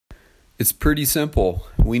It's pretty simple.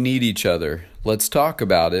 We need each other. Let's talk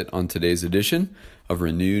about it on today's edition of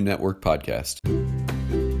Renew Network Podcast.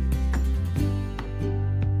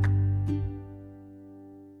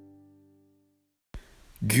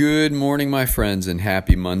 Good morning, my friends, and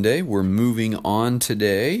happy Monday. We're moving on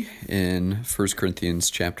today in 1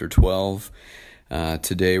 Corinthians chapter 12.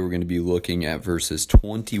 Today we're going to be looking at verses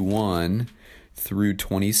 21 through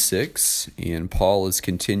 26, and Paul is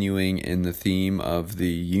continuing in the theme of the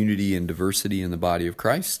unity and diversity in the body of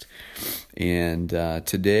Christ. And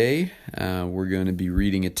today we're going to be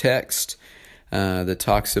reading a text that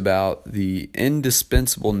talks about the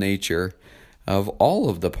indispensable nature of all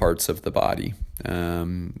of the parts of the body.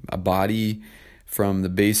 A body from the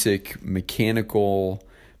basic mechanical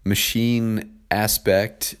machine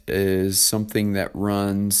aspect is something that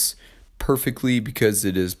runs perfectly because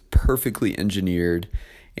it is perfectly engineered,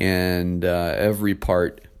 and every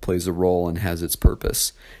part plays a role and has its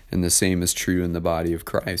purpose. And the same is true in the body of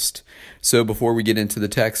Christ. So before we get into the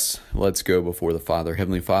text, let's go before the Father.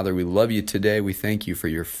 Heavenly Father, we love you today. We thank you for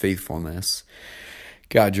your faithfulness.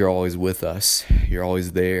 God, you're always with us. You're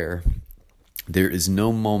always there. There is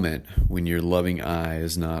no moment when your loving eye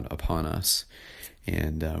is not upon us.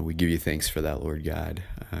 And we give you thanks for that, Lord God.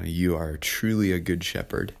 You are truly a good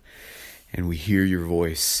shepherd. And we hear your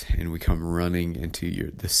voice, and we come running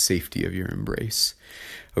into the safety of your embrace.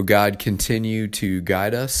 Oh God, continue to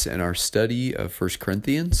guide us in our study of 1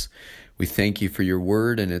 Corinthians. We thank you for your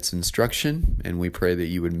word and its instruction, and we pray that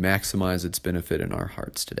you would maximize its benefit in our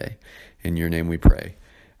hearts today. In your name we pray.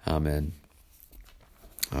 Amen.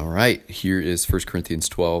 All right, here is 1 Corinthians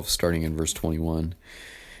 12, starting in verse 21.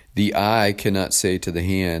 The eye cannot say to the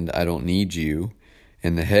hand, I don't need you,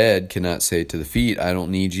 and the head cannot say to the feet, I don't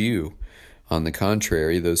need you. On the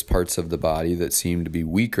contrary, those parts of the body that seem to be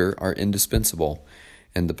weaker are indispensable,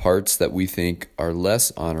 and the parts that we think are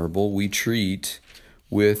less honorable we treat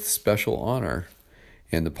with special honor,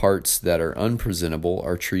 and the parts that are unpresentable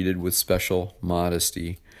are treated with special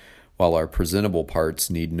modesty, while our presentable parts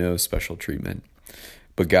need no special treatment.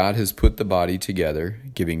 But God has put the body together,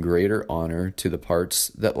 giving greater honor to the parts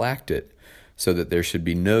that lacked it, so that there should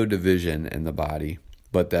be no division in the body,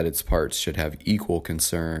 but that its parts should have equal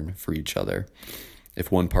concern for each other.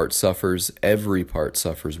 If one part suffers, every part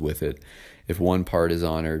suffers with it. If one part is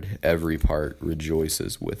honored, every part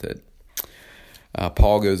rejoices with it.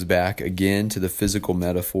 Paul goes back again to the physical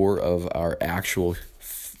metaphor of our actual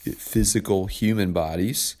physical human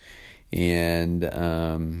bodies. And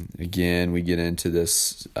again, we get into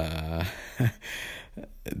this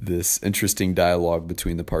this interesting dialogue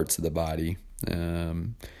between the parts of the body.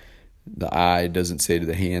 The eye doesn't say to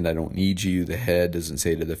the hand, I don't need you. The head doesn't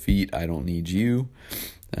say to the feet, I don't need you.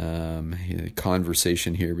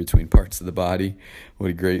 Conversation here between parts of the body. What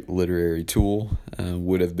a great literary tool.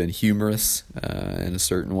 Would have been humorous in a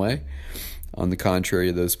certain way. On the contrary,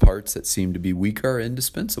 those parts that seem to be weak are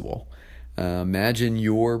indispensable. Imagine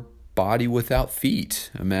your body without feet.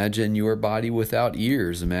 Imagine your body without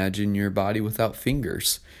ears. Imagine your body without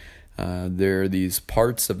fingers. There are these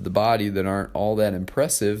parts of the body that aren't all that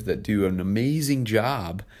impressive that do an amazing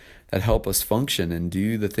job, that help us function and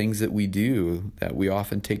do the things that we do that we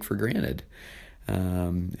often take for granted.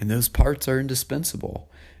 And those parts are indispensable.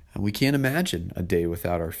 We can't imagine a day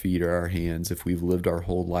without our feet or our hands if we've lived our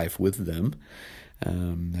whole life with them.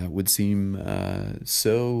 That would seem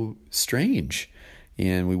so strange,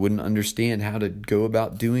 and we wouldn't understand how to go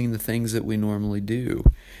about doing the things that we normally do.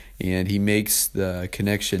 And he makes the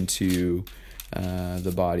connection to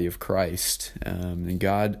the body of Christ. And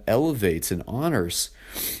God elevates and honors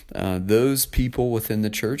those people within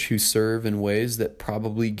the church who serve in ways that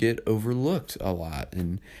probably get overlooked a lot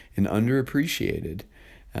and underappreciated.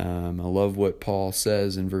 I love what Paul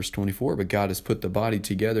says in verse 24, but God has put the body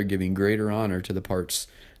together, giving greater honor to the parts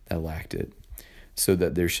that lacked it, so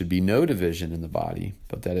that there should be no division in the body,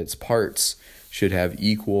 but that its parts should have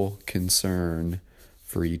equal concern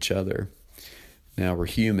for each other. Now, we're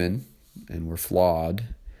human and we're flawed,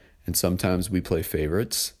 and sometimes we play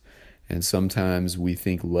favorites, and sometimes we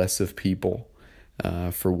think less of people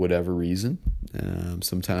for whatever reason.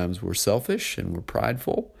 Sometimes we're selfish and we're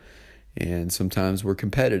prideful, and sometimes we're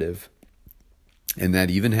competitive. And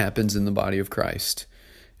that even happens in the body of Christ.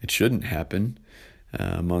 It shouldn't happen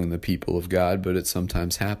among the people of God, but it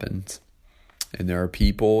sometimes happens. And there are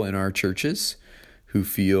people in our churches who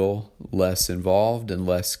feel less involved and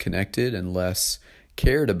less connected and less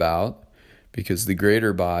cared about because the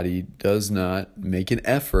greater body does not make an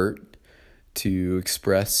effort to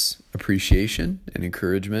express appreciation and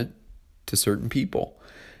encouragement to certain people.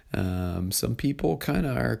 Some people kind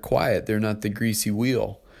of are quiet. They're not the greasy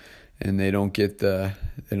wheel. and they don't get the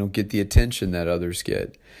attention that others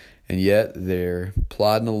get. And yet they're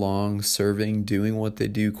plodding along, serving, doing what they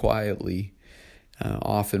do quietly,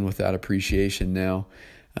 often without appreciation. Now,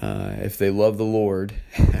 if they love the Lord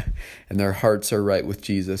and their hearts are right with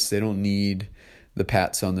Jesus, they don't need the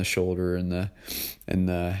pats on the shoulder and the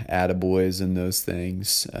attaboys and those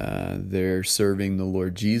things. They're serving the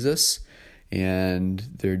Lord Jesus, and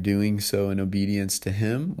they're doing so in obedience to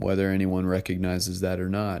Him, whether anyone recognizes that or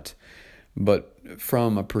not. But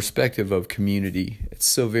from a perspective of community, it's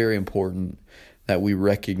so very important that we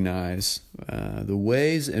recognize the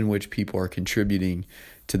ways in which people are contributing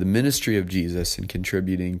to the ministry of Jesus and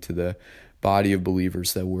contributing to the body of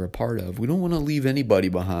believers that we're a part of. We don't want to leave anybody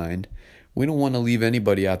behind. We don't want to leave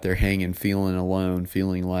anybody out there hanging, feeling alone,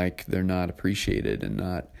 feeling like they're not appreciated and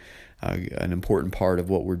not an important part of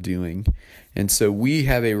what we're doing. And so we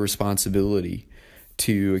have a responsibility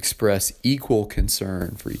to express equal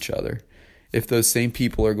concern for each other. If those same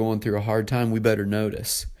people are going through a hard time, we better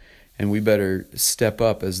notice, and we better step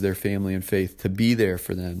up as their family in faith to be there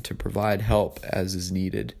for them, to provide help as is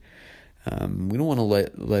needed. We don't want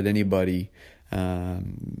to let anybody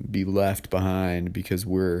be left behind because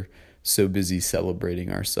we're so busy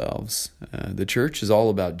celebrating ourselves. The church is all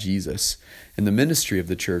about Jesus, and the ministry of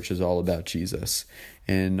the church is all about Jesus.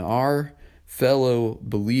 And our fellow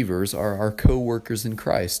believers are our co-workers in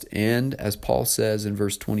Christ. And as Paul says in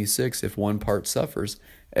verse 26, if one part suffers,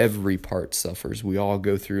 every part suffers. We all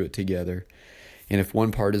go through it together. And if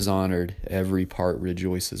one part is honored, every part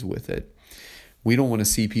rejoices with it. We don't want to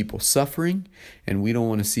see people suffering, and we don't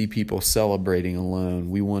want to see people celebrating alone.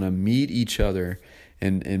 We want to meet each other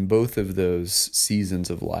in both of those seasons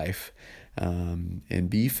of life, and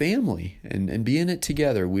be family and be in it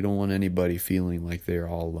together. We don't want anybody feeling like they're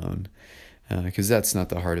all alone, because that's not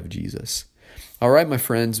the heart of Jesus. All right, my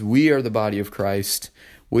friends, we are the body of Christ.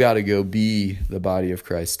 We ought to go be the body of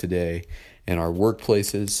Christ today in our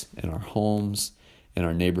workplaces, in our homes, in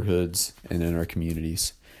our neighborhoods, and in our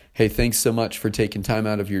communities. Hey, thanks so much for taking time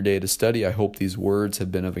out of your day to study. I hope these words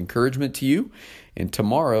have been of encouragement to you. And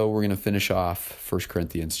tomorrow we're going to finish off 1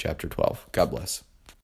 Corinthians chapter 12. God bless.